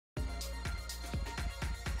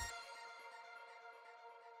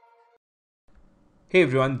Hey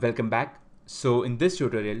everyone, welcome back. So in this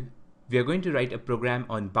tutorial, we are going to write a program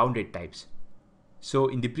on bounded types. So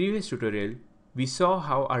in the previous tutorial, we saw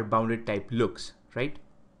how our bounded type looks, right?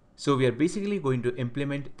 So we are basically going to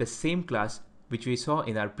implement the same class which we saw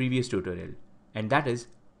in our previous tutorial, and that is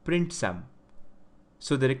print sum.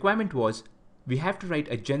 So the requirement was we have to write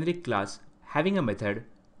a generic class having a method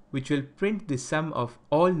which will print the sum of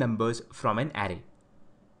all numbers from an array.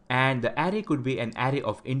 And the array could be an array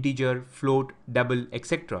of integer, float, double,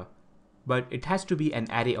 etc. But it has to be an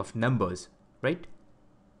array of numbers, right?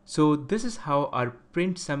 So this is how our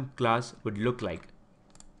print sum class would look like.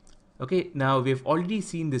 Okay, now we've already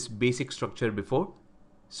seen this basic structure before.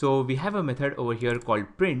 So we have a method over here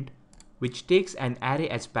called print, which takes an array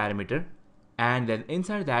as parameter, and then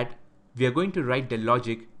inside that we are going to write the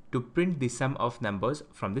logic to print the sum of numbers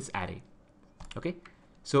from this array. Okay,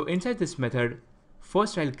 so inside this method,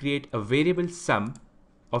 first I'll create a variable sum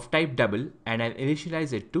of type double and I'll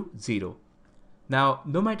initialize it to 0. Now,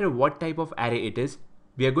 no matter what type of array it is,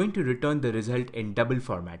 we are going to return the result in double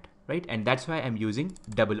format, right? And that's why I'm using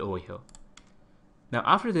double over here. Now,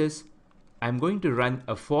 after this, I'm going to run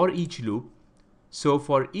a for each loop. So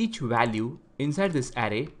for each value inside this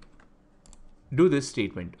array, do this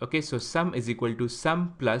statement. Okay, so sum is equal to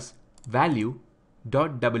sum plus value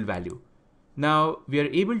dot double value. Now we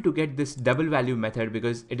are able to get this double value method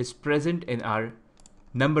because it is present in our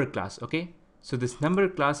number class. Okay, so this number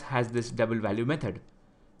class has this double value method,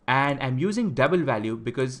 and I'm using double value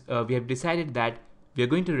because we have decided that we are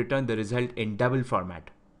going to return the result in double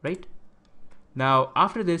format, right? Now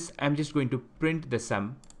after this, I'm just going to print the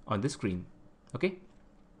sum on the screen. Okay,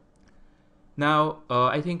 now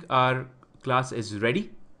I think our class is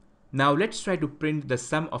ready. Now let's try to print the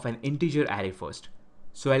sum of an integer array first.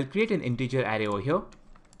 So I'll create an integer array over here.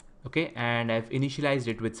 Okay, and I've initialized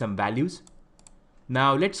it with some values.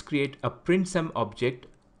 Now let's create a print sum object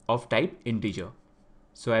of type integer.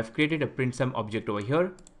 So I've created a print sum object over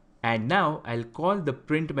here, and now I'll call the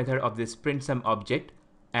print method of this print sum object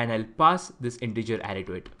and I'll pass this integer array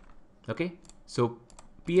to it. Okay, so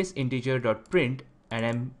ps integer.print, and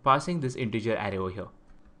I'm passing this integer array over here.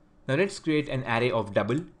 Now let's create an array of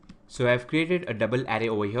double. So I've created a double array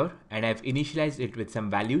over here and I've initialized it with some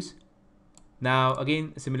values. Now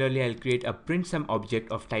again, similarly, I'll create a print sum object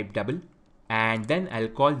of type double, and then I'll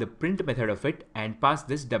call the print method of it and pass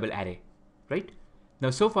this double array, right?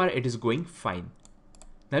 Now so far it is going fine.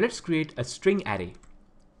 Now let's create a string array.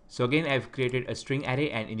 So again, I've created a string array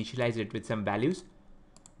and initialized it with some values.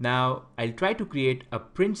 Now I'll try to create a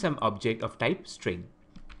print sum object of type string.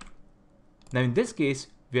 Now in this case,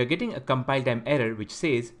 we are getting a compile time error which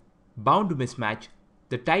says bound mismatch,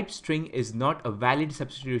 the type string is not a valid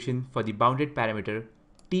substitution for the bounded parameter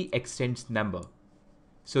t extends number.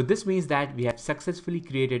 So this means that we have successfully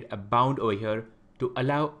created a bound over here to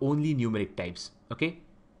allow only numeric types. Okay,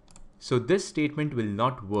 so this statement will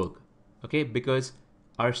not work, okay, because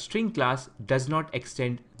our string class does not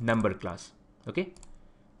extend number class. Okay,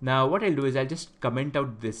 now what I'll do is I'll just comment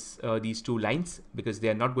out this these two lines because they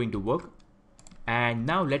are not going to work. And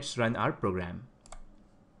now let's run our program.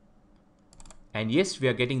 And yes, we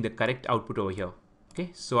are getting the correct output over here.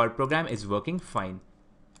 Okay, so our program is working fine.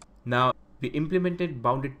 Now we implemented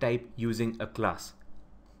bounded type using a class.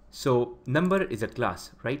 So number is a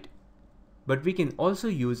class, right? But we can also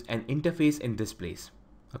use an interface in this place.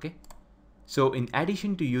 Okay, so in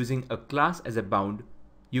addition to using a class as a bound,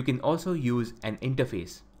 you can also use an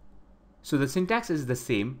interface. So the syntax is the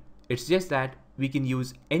same. It's just that we can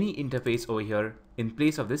use any interface over here in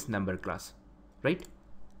place of this number class, right?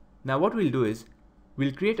 Now what we'll do is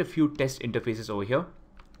we'll create a few test interfaces over here.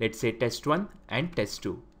 Let's say test1 and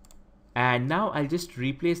test2. And now I'll just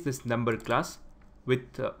replace this number class with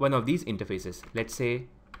one of these interfaces. Let's say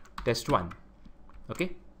test1.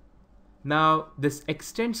 Okay. Now this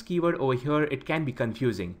extends keyword over here, it can be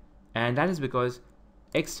confusing, and that is because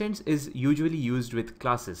extends is usually used with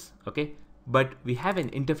classes. Okay, but we have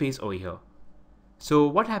an interface over here. So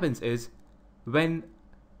what happens is when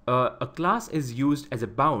a class is used as a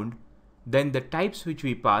bound, then the types which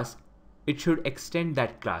we pass, it should extend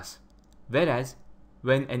that class. Whereas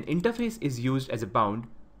when an interface is used as a bound,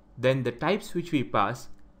 then the types which we pass,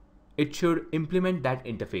 it should implement that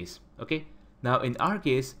interface. Okay. Now in our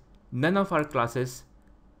case, none of our classes,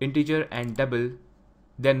 integer and double,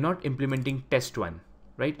 they're not implementing test1,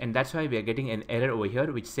 right? And that's why we are getting an error over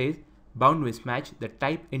here which says bound mismatch, the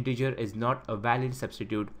type integer is not a valid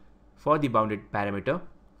substitute for the bounded parameter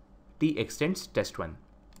t extends test1,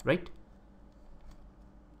 right?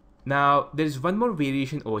 Now there is one more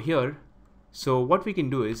variation over here. So what we can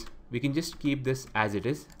do is we can just keep this as it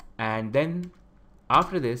is, and then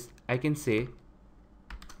after this I can say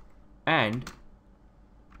and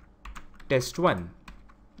test1.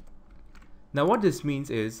 Now what this means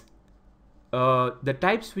is the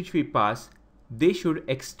types which we pass, they should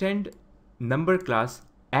extend number class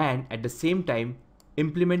and at the same time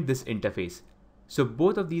implement this interface. So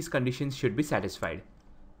both of these conditions should be satisfied.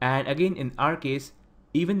 And again, in our case,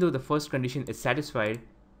 even though the first condition is satisfied,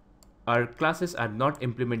 our classes are not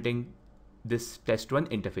implementing this test1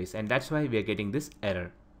 interface, and that's why we are getting this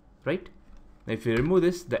error, right? Now if you remove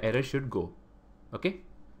this, the error should go. Okay.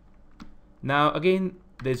 Now again,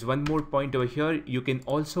 there's one more point over here. You can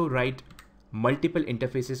also write multiple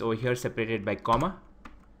interfaces over here separated by comma.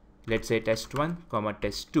 Let's say test1 comma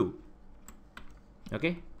test2.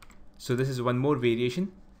 Okay, so this is one more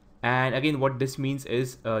variation. And again, what this means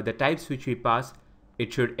is the types which we pass,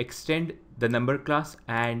 it should extend the number class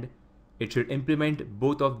and it should implement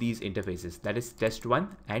both of these interfaces, that is test1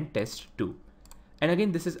 and test2. And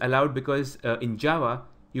again, this is allowed because in Java,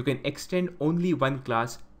 you can extend only one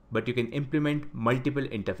class, but you can implement multiple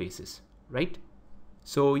interfaces, right?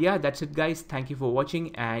 So yeah, that's it guys. Thank you for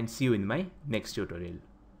watching and see you in my next tutorial.